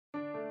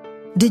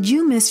Did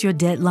you miss your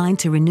deadline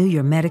to renew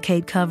your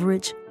Medicaid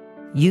coverage?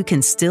 You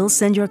can still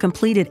send your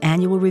completed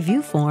annual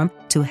review form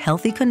to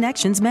Healthy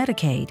Connections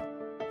Medicaid.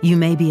 You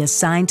may be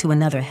assigned to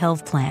another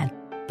health plan,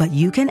 but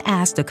you can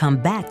ask to come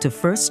back to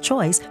First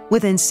Choice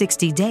within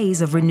 60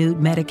 days of renewed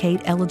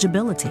Medicaid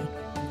eligibility.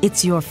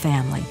 It's your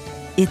family.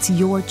 It's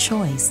your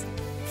choice.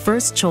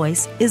 First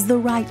Choice is the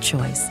right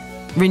choice.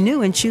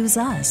 Renew and choose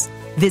us.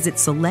 Visit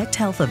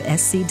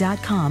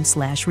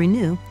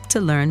selecthealthofsc.com/renew to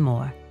learn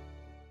more.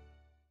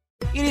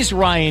 It is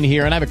Ryan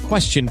here, and I have a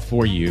question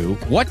for you.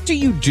 What do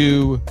you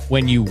do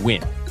when you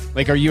win?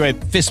 Like, are you a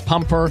fist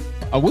pumper,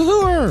 a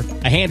woo-hooer,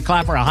 a hand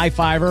clapper, a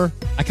high-fiver?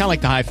 I kind of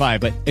like the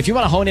high-five, but if you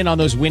want to hone in on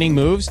those winning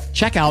moves,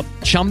 check out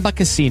Chumba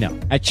Casino.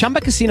 At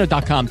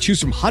ChumbaCasino.com, choose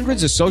from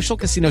hundreds of social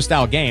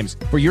casino-style games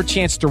for your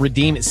chance to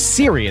redeem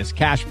serious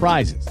cash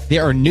prizes.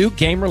 There are new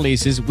game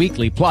releases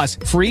weekly, plus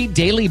free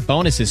daily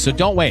bonuses, so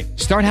don't wait.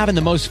 Start having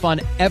the most fun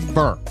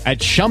ever at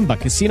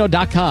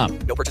ChumbaCasino.com.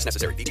 No purchase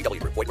necessary.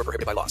 VGW. Void where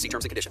prohibited by law. See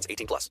terms and conditions.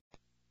 18+.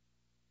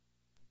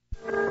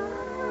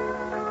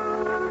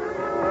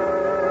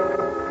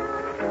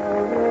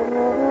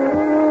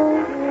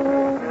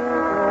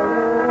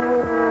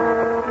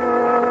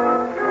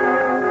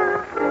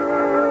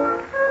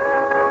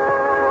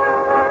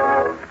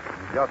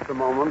 In just a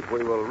moment,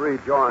 we will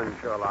rejoin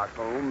Sherlock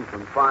Holmes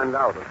and find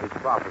out if his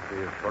prophecy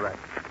is correct.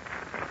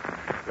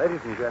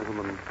 Ladies and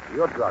gentlemen,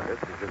 your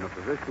druggist is in a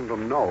position to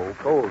know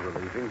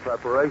cold-relieving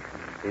preparations.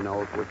 He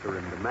knows which are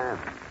in demand.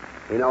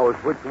 He knows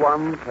which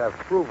ones have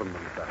proven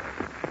themselves.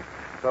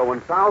 So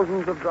when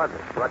thousands of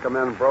druggists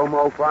recommend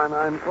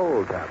bromoquinine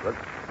cold tablets,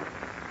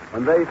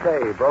 when they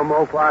say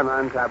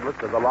bromoquinine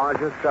tablets are the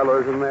largest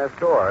sellers in their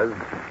stores,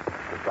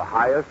 it's the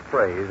highest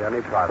praise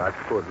any product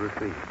could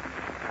receive.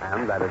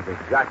 And that is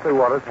exactly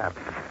what has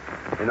happened.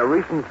 In a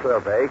recent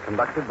survey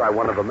conducted by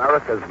one of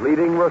America's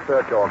leading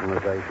research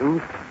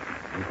organizations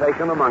and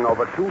taken among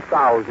over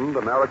 2,000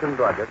 American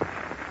druggists,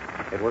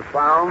 it was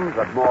found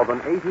that more than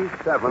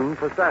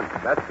 87%,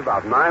 that's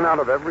about 9 out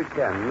of every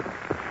 10,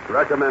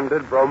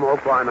 recommended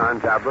bromoquinine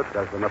tablets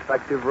as an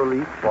effective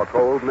relief for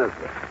cold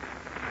misery.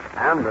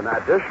 And in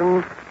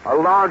addition, a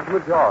large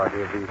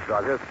majority of these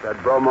druggists said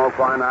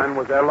bromoquinine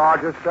was their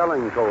largest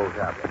selling cold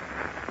tablet.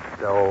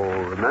 So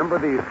remember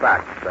these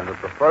facts, and at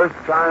the first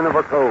sign of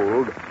a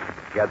cold,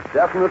 get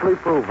definitely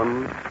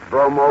proven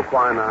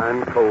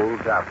bromoquinine cold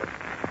tablets.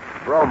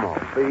 Bromo,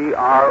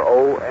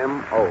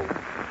 B-R-O-M-O.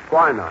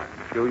 Quinine,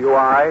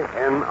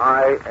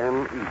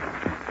 Q-U-I-N-I-N-E.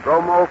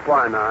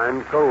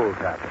 Bromoquinine cold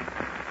tablets.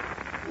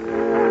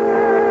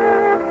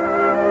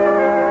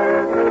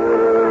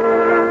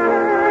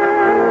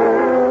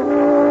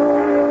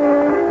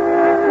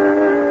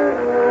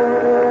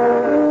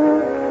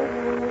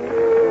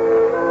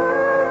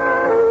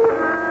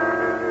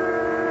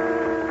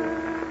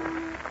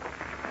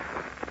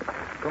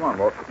 Come on,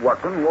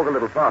 Watson, walk a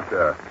little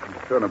faster.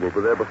 Mr. Turner will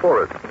be there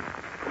before us.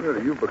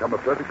 Really, you've become a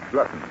perfect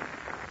glutton. You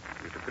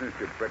should have finished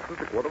your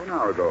breakfast a quarter of an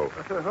hour ago.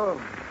 Mr.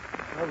 Holmes,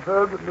 I've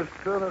heard that Miss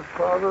Turner's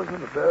father's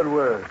in a bad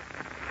way.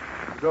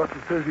 The doctor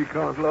says he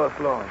can't last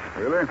long.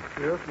 Really?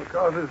 Yes,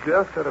 McCarthy's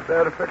death had a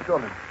bad effect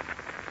on him.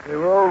 They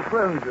were old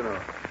friends, you know.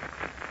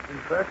 In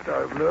fact,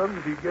 I've learned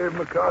that he gave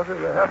McCarthy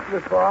the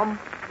Hapley farm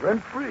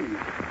rent-free.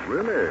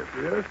 Really?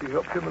 Yes, he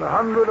helped him in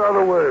 100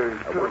 other ways,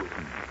 too.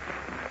 Watson,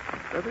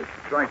 does it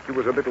strike you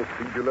as a little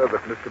singular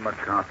that Mr.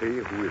 McCarthy,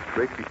 who is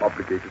greatly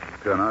obligated to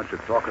Turner,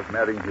 should talk of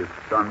marrying his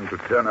son to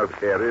Turner's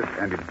heiress,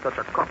 and in such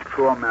a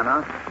cocksure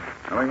manner,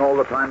 knowing all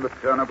the time that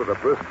Turner was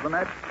averse to the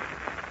match?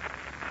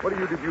 What do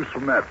you deduce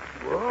from that?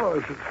 Well,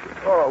 I should say...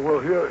 Oh, well,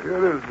 here it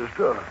is, Miss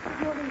Turner. Good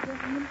morning,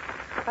 gentlemen.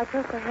 I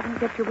trust I haven't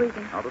kept you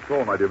waiting. Not at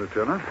all, my dear Miss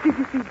Turner. Did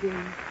you see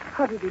James?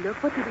 How did he look?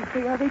 What did he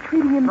say? Are they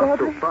treating him Not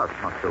badly?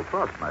 so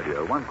fast, my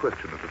dear. One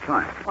question at a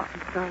time. Oh,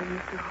 I'm sorry,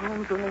 Mr.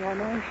 Holmes, only I'm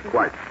anxious.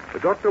 Quite.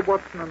 Dr.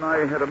 Watson and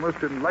I had a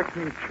most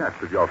enlightening chat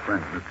with your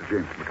friend, Mr.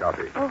 James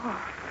McCarthy. Oh.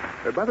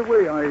 By the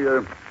way,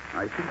 I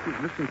think you've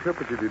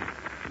misinterpreted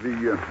the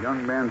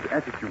young man's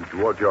attitude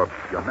towards your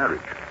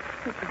marriage.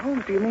 Mr.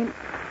 Holmes, do you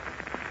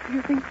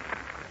think...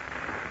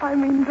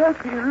 does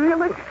he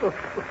really?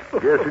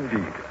 Yes,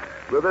 indeed.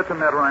 Well, that's a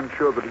matter I'm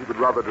sure that he would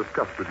rather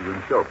discuss with you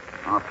himself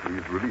after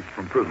he's released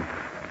from prison.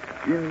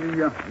 In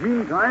the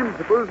meantime,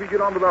 suppose we get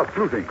on with our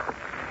sleuthing.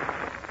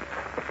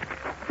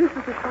 This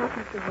is the house,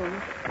 Mr.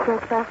 Holmes.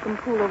 That Boscombe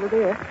pool over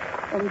there.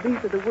 And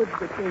these are the woods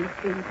that James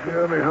came to.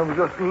 Dear me, Holmes,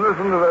 just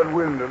listen to that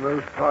wind and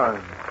those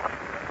pines.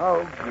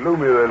 How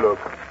gloomy they look.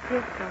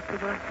 Yes, Dr.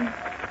 Watson.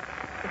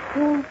 The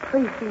whole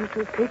place seems to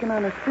have taken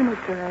on a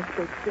sinister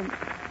aspect since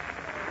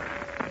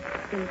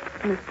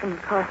Mr.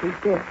 McCarthy's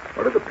death.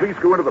 What did the police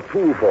go into the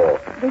pool for?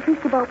 They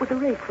fished about with a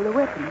rake for the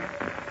weapons.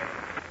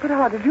 But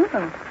how did you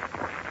know?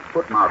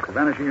 Footmarks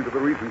vanishing into the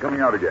reeds and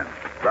coming out again.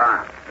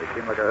 Bah! They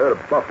came like a herd of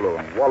buffalo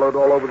and wallowed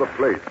all over the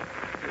place.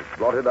 They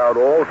blotted out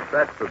all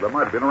tracks that there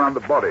might have been around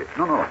the body.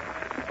 No.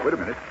 Wait a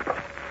minute.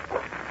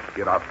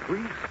 Here are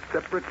 3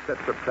 separate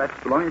sets of tracks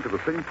belonging to the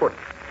same foot.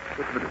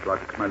 Just a minute till I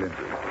fix my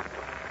lenses.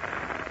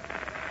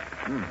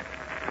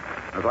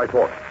 As I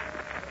thought.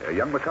 They're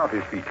young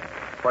McCarthy's feet.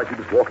 upright he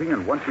was walking,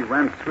 and once he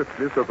ran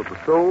swiftly so that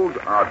the soles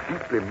are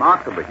deeply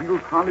marked and the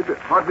heels hardly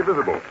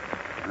visible.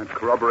 That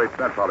corroborates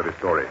that part of his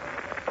story.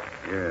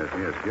 Yes.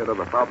 Here are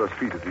the father's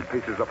feet as he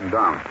paces up and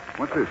down.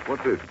 What's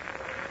this?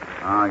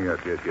 Ah, yes.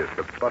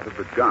 The butt of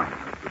the gun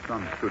as the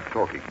son stood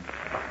talking.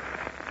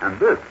 And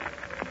this.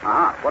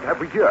 Aha, what have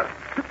we here?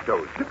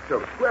 Tiptoes,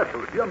 square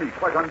toes. Dear me,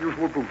 quite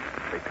unusual boots.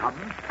 They come,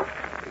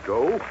 they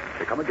go,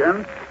 they come again.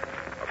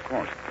 Of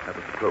course, that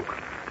is the cloak.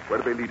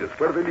 Where do they lead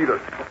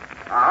us?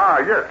 Ah,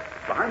 yes,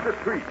 behind this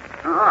tree.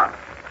 Aha.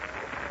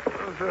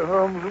 Sir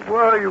Holmes,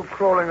 why are you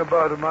crawling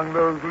about among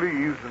those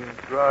leaves and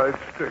dried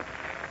sticks?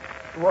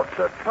 What's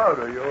that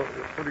powder you're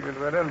putting into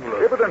that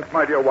envelope? Evidence,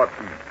 my dear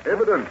Watson.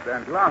 Evidence.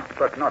 And last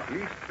but not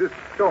least, this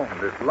stone,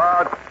 this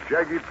large,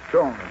 jagged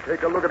stone.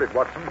 Take a look at it,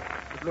 Watson.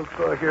 It looks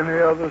like any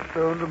other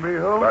stone to me,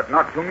 Holmes. But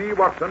not to me,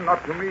 Watson,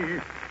 not to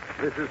me.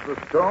 This is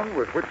the stone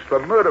with which the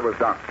murder was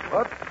done.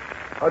 What?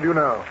 How do you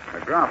know? The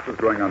grass was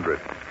growing under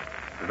it.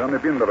 It's only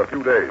been there a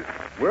few days.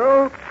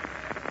 Well,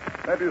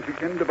 that is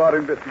the end of our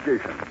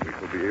investigation. We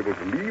shall be able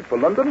to leave for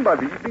London by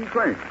the evening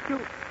train.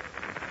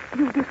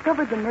 You've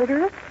discovered the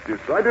murderer?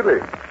 Decidedly.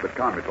 But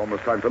come, it's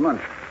almost time for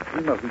lunch.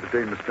 We mustn't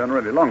detain Miss Turner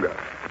any longer.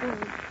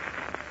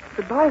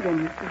 Goodbye,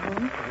 then, Mr.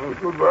 Holmes. Oh,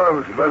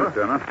 goodbye, Mr.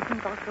 Turner.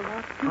 Dr.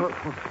 Watson.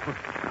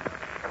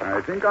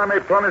 I think I may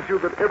promise you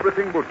that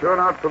everything will turn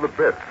out for the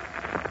best.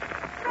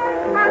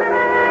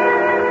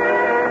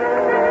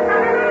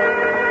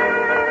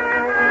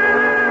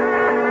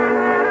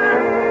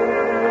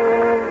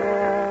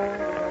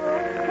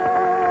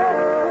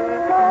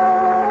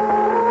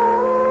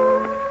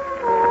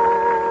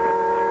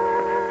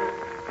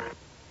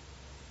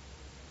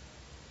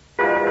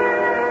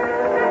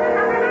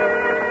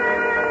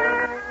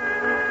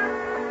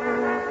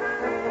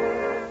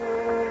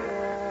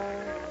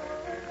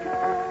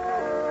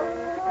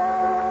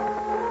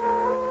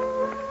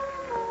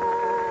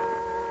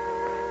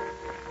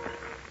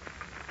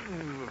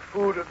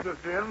 Food at this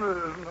inn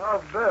isn't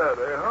half bad,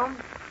 Holmes?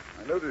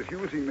 I notice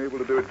you seem able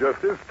to do it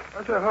justice.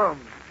 I say,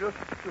 Holmes, just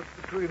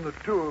between the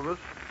two of us,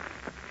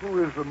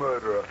 who is the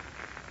murderer?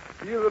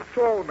 He is a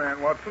tall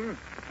man, Watson.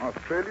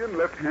 Australian,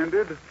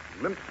 left-handed,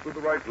 limps with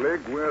the right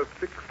leg, wears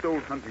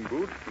thick-soled hunting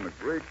boots and a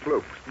gray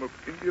cloak, smokes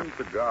Indian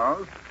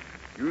cigars,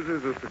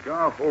 uses a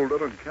cigar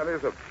holder, and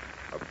carries a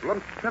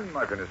blunt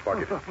penknife in his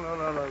pocket. No.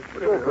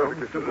 It's all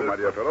perfectly simple, my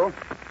dear fellow.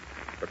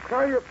 The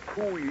cry of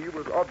cooey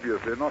was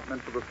obviously not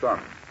meant for the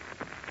son.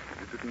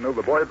 He didn't know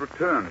the boy had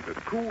returned. The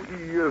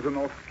cooey is an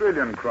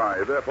Australian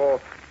cry.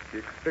 Therefore, he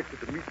expected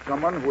to meet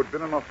someone who had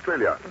been in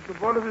Australia. It's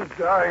one of his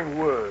dying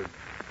words.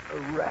 A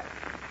rat.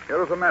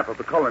 Here is a map of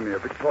the colony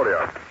of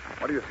Victoria.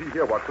 What do you see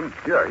here, Watson?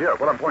 Here,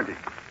 what I'm pointing.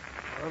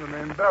 Well, the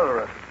name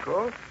Ballarat, of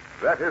course.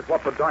 That is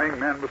what the dying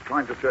man was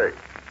trying to say.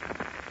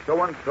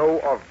 So-and-so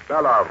of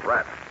Ballarat.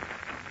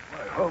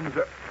 Why, Holmes,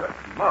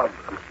 that's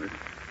marvelous.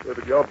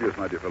 Perfectly obvious,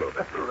 my dear fellow.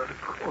 Ballarat,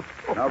 of course.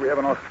 Now we have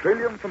an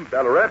Australian from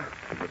Ballarat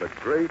with a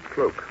grey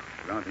cloak,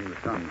 granting the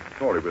son's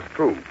story was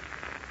true.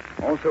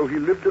 Also, he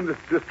lived in this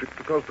district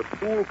because the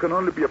pool can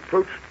only be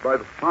approached by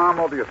the farm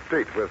or the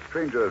estate, where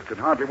strangers can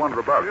hardly wander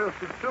about. Yes,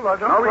 but still I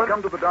don't... Now we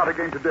come to the doubt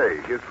again today.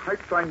 His height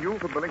I knew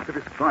from the length of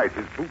his stride.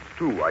 His boots,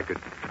 too, I could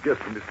guess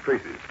from his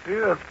traces.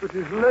 Yes, but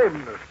his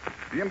lameness.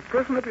 The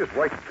impression of his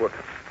right foot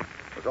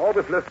was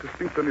always less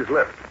distinct than his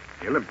left.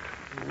 He limped.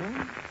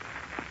 Mm-hmm.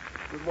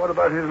 But what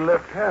about his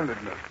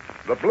left-handedness?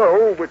 The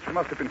blow, which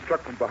must have been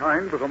struck from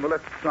behind, was on the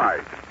left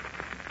side,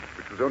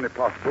 which was only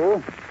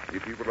possible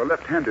if he were a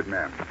left-handed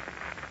man.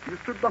 He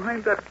stood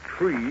behind that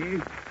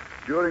tree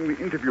during the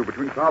interview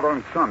between father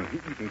and son. He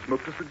even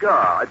smoked a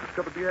cigar. I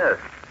discovered the ash.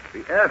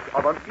 The ash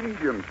of an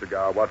Indian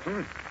cigar,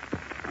 Watson.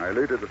 I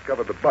later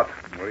discovered the butt,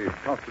 where he had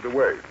tossed it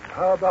away.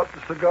 How about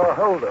the cigar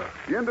holder?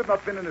 The end had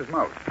not been in his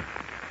mouth.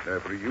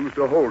 Therefore, he used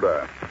a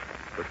holder.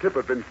 The tip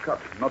had been cut,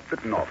 not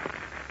bitten off.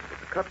 But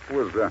the cut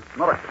was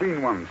not a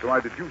clean one, so I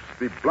deduced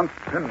the blunt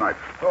penknife.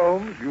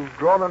 Holmes, you've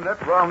drawn a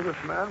net round this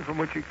man from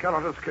which he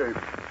cannot escape.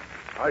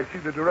 I see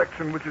the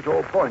direction which it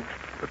all points.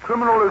 The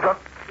criminal is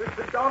up.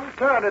 Mr. John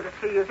Turner to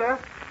see you, sir.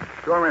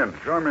 Show him in.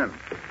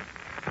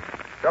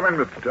 Come in,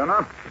 Mr.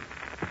 Turner.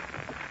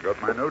 Got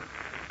my note?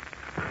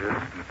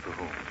 Yes, Mr.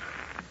 Holmes.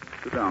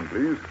 Sit down,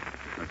 please.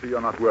 I see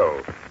you're not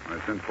well. I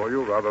sent for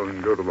you rather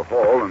than go to the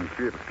hall and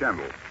create a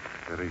scandal.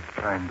 Very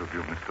kind of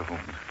you, Mr.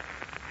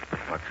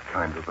 Holmes. Much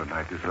kinder than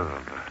I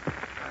deserve.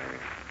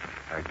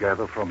 I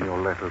gather from your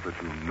letter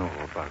that you know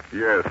about...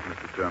 Yes,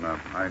 Mr. Turner.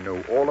 I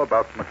know all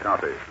about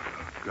McCarthy.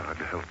 God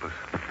help us.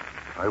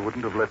 I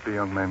wouldn't have let the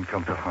young man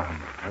come to harm.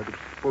 I'd have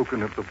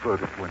spoken if the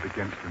verdict went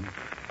against him.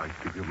 I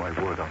give you my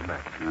word on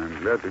that. I'm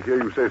glad to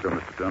hear you say so,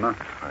 Mr. Turner.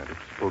 I'd have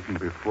spoken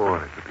before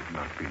if it had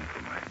not been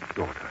for my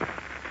daughter.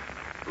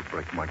 It will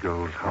break my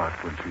girl's heart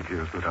when she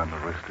hears that I'm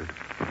arrested.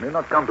 It may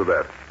not come to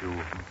that.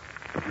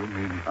 You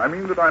mean... I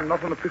mean that I'm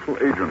not an official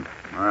agent.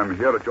 I'm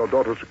here at your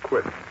daughter's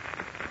request.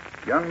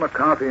 Young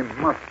McCarthy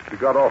must be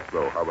got off,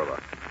 though, however.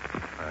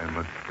 I'm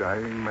a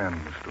dying man,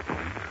 Mr.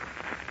 Holmes.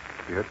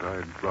 Yet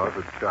I'd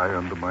rather die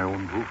under my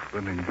own roof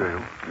than in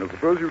jail. Now,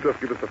 suppose you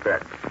just give us the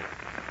facts.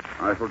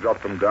 I shall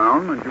jot them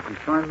down, and you can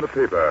sign the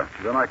paper.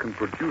 Then I can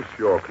produce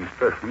your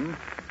confession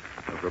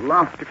as a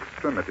last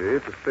extremity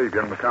to save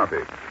young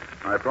McCarthy.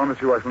 I promise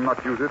you I shall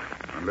not use it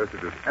unless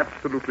it is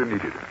absolutely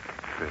needed.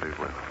 Very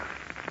well.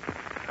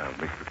 I'll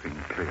make the thing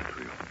clear to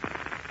you.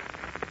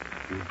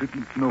 You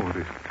didn't know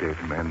this dead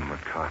man,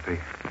 McCarthy.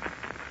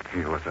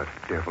 He was a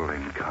devil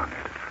incarnate.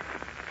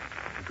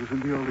 It was in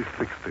the early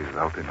 60s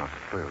out in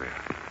Australia.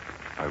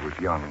 I was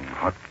young,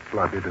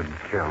 hot-blooded, and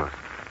careless.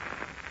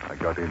 I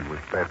got in with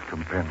bad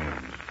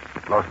companions,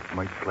 lost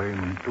my claim,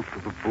 and took to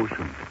the bush,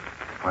 and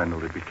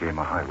finally became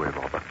a highway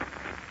robber.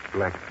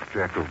 Black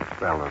Jack of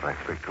Ballarat,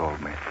 they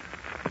called me.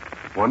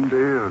 One day,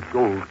 a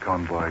gold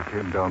convoy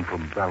came down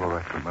from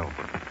Ballarat to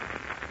Melbourne.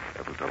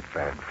 There was a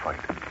bad fight.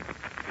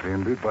 It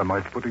ended by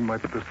my putting my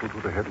pistol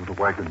to the head of the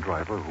wagon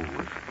driver, who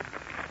was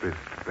this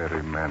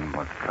very man,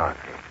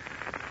 McCarthy.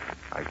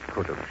 I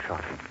could have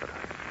shot him, but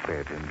I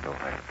spared him, though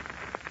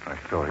I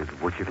saw his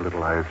wicked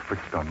little eyes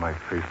fixed on my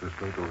face as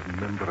though to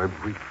remember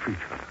every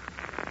feature.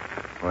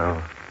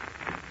 Well,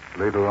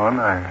 later on,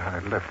 I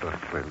left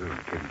Australia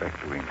and came back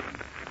to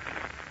England.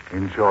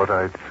 In short,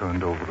 I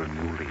turned over a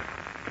new leaf,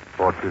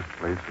 bought this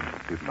place,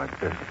 and did my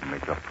best to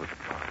make up for the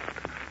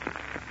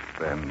past.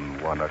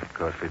 Then, one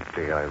accursed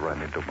day, I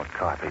ran into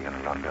McCarthy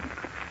in London.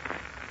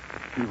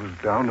 He was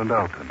down and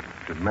out and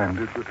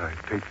demanded that I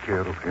take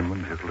care of him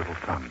and his little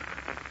son.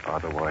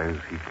 Otherwise,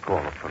 he'd call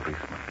a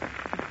policeman.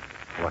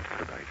 What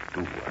could I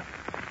do?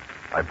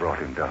 I brought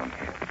him down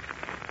here.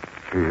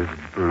 He's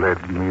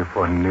bled me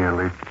for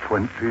nearly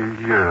 20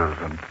 years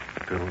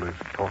until this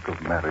talk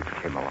of marriage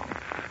came along.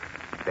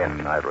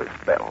 Then I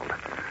rebelled.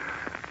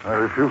 I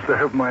refused to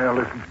have my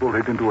Alice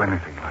bullied into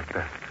anything like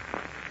that.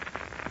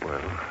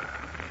 Well,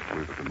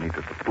 we were to meet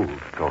at the pool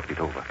to talk it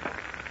over.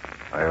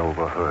 I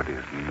overheard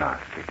his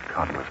nasty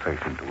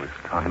conversation to his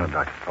son, and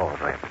I saw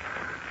that.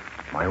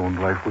 My own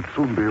life would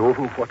soon be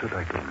over. What had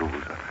I to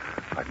lose?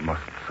 I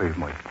must save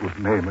my good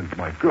name and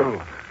my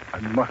girl. I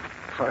must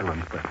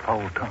silence that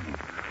foul tongue.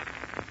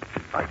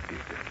 I did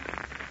it.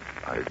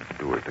 I'd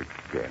do it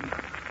again.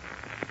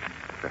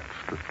 That's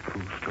the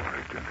true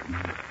story,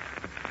 gentlemen.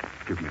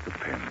 Give me the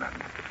pen,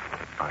 and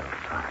I'll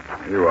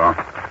sign. Here you are.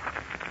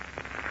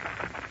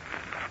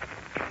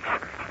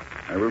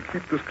 I will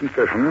keep this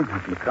confession.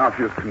 If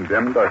McCarthy is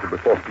condemned, I shall be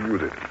forced to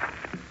use it.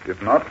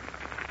 If not,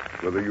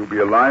 whether you be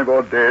alive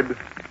or dead,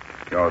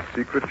 your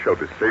secret shall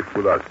be safe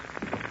with us.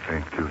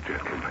 Thank you,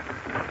 gentlemen.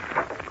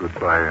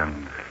 Goodbye,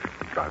 and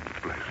God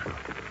bless you.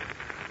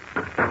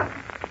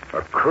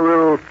 A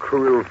cruel,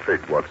 cruel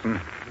fate, Watson.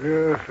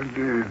 Yes,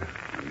 indeed.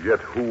 And yet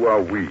who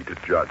are we to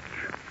judge?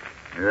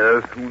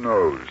 Yes, who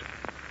knows?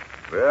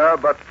 There,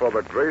 but for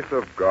the grace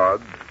of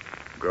God,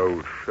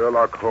 goes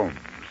Sherlock Holmes.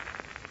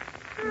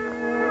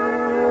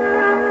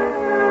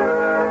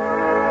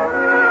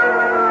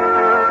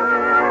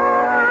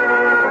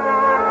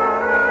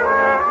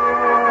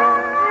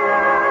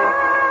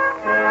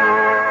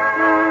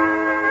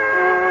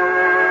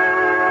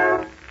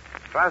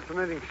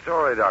 Fascinating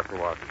story, Dr.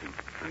 Watson.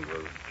 And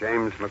was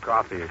James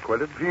McCarthy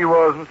acquitted? He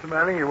was, Mr.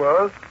 Manning, he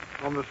was.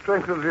 On the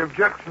strength of the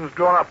objections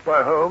drawn up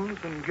by Holmes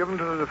and given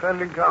to the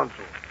defending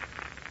counsel.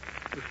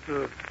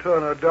 Mr.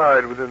 Turner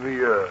died within the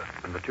year.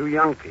 And the two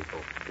young people,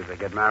 did they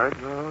get married?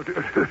 No,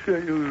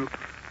 you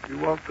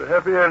want the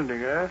happy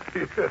ending, eh?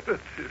 Yes,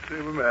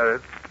 they were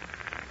married.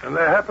 And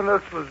their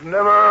happiness was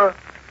never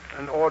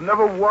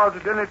was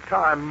at any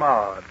time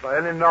marred by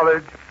any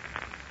knowledge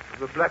of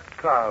the black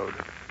cloud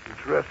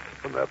which rests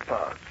upon their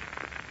past.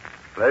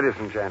 Ladies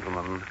and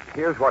gentlemen,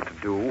 here's what to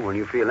do when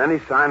you feel any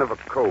sign of a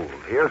cold.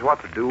 Here's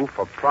what to do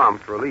for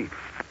prompt relief.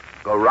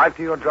 Go right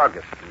to your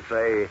druggist and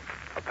say,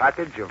 a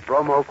package of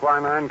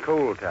bromoquinine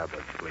cold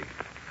tablets, please.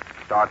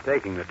 Start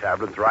taking the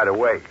tablets right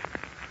away.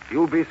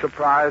 You'll be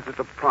surprised at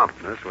the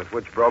promptness with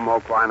which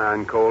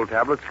bromoquinine cold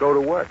tablets go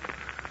to work.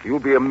 You'll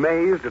be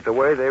amazed at the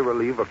way they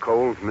relieve a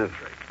cold's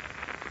misery.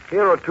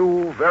 Here are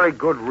two very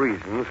good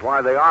reasons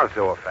why they are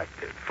so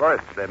effective.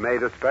 First, they're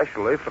made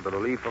especially for the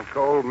relief of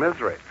cold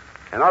misery.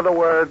 In other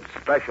words,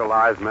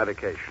 specialized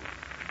medication.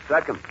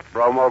 Second,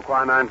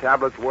 bromoquinine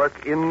tablets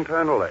work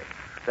internally.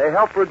 They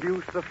help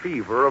reduce the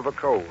fever of a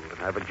cold and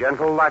have a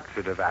gentle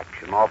laxative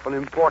action, often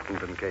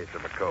important in case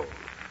of a cold.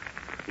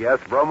 Yes,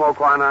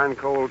 bromoquinine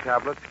cold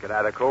tablets can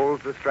add a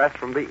cold's distress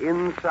from the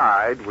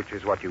inside, which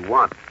is what you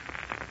want.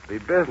 Be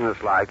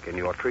businesslike in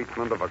your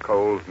treatment of a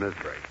cold's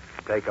misery.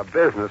 Take a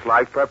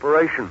businesslike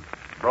preparation,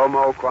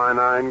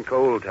 bromoquinine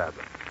cold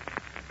tablets.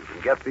 You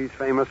can get these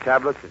famous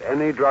tablets at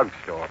any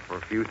drugstore for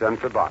a few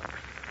cents a box.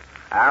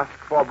 Ask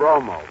for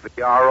bromo,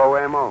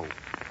 B-R-O-M-O,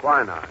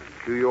 quinine,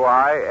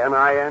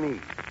 Q-U-I-N-I-N-E,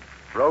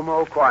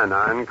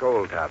 bromoquinine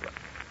cold tablets.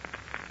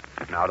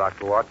 Now,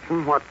 Dr.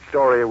 Watson, what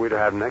story are we to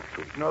have next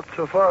week? Not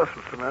so fast,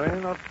 Mr.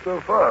 Manning, not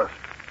so fast.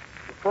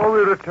 Before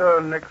we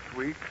return next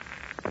week,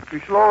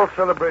 we shall all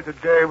celebrate a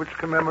day which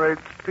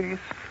commemorates peace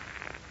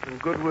and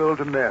goodwill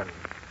to men.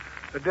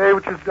 A day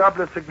which is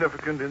doubly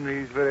significant in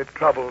these very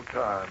troubled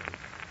times.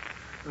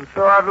 And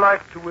so I'd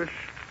like to wish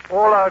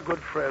all our good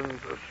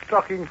friends a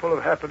stocking full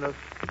of happiness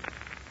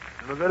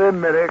and a very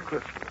Merry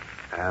Christmas.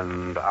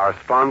 And our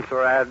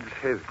sponsor adds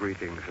his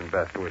greetings and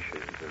best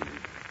wishes, and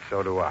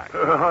so do I.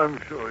 I'm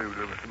sure you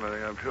do, Mr.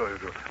 Manning. I'm sure you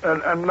do.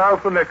 And now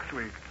for next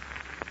week.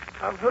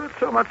 I've heard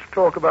so much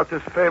talk about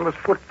this famous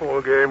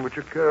football game which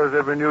occurs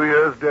every New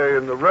Year's Day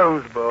in the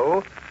Rose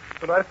Bowl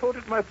that I thought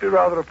it might be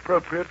rather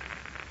appropriate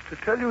to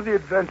tell you the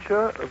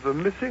adventure of the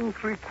missing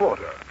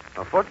three-quarter.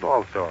 A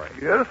football story?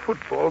 Yes,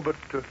 football, but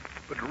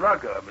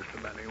rugger, Mr.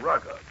 Manning,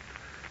 rugger.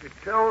 It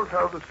tells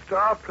how the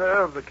star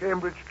player of the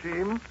Cambridge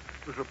team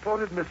was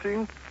reported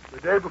missing the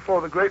day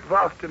before the great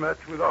varsity match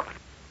with Oxford.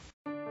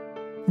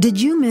 Did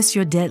you miss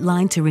your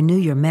deadline to renew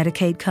your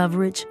Medicaid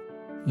coverage?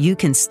 You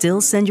can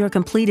still send your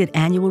completed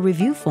annual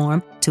review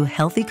form to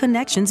Healthy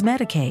Connections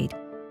Medicaid.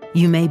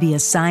 You may be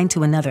assigned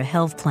to another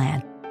health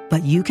plan,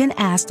 but you can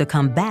ask to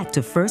come back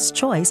to First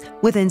Choice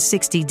within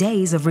 60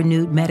 days of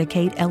renewed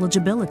Medicaid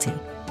eligibility.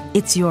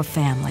 It's your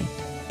family.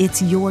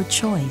 It's your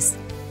choice.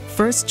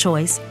 First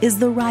Choice is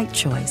the right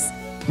choice.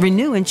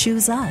 Renew and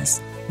choose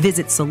us.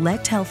 Visit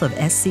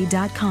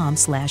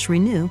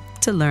selecthealthofsc.com/renew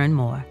to learn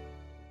more.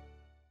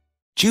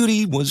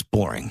 Judy was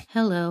boring.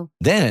 Hello.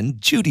 Then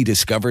Judy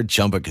discovered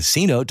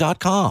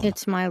ChumbaCasino.com.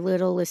 It's my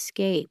little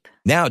escape.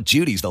 Now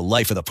Judy's the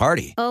life of the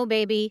party. Oh,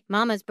 baby,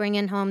 mama's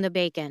bringing home the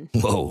bacon.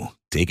 Whoa,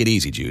 take it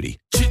easy, Judy.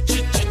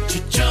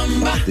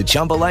 The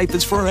Chumba life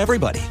is for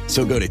everybody.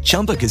 So go to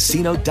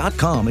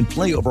ChumbaCasino.com and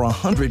play over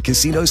 100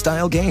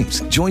 casino-style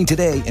games. Join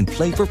today and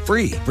play for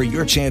free for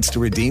your chance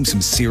to redeem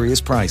some serious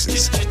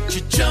prizes.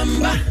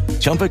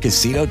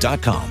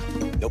 ChumbaCasino.com.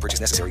 No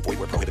purchase necessary. Void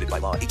where prohibited by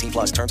law.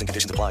 18+ terms and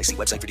conditions apply. See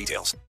website for details.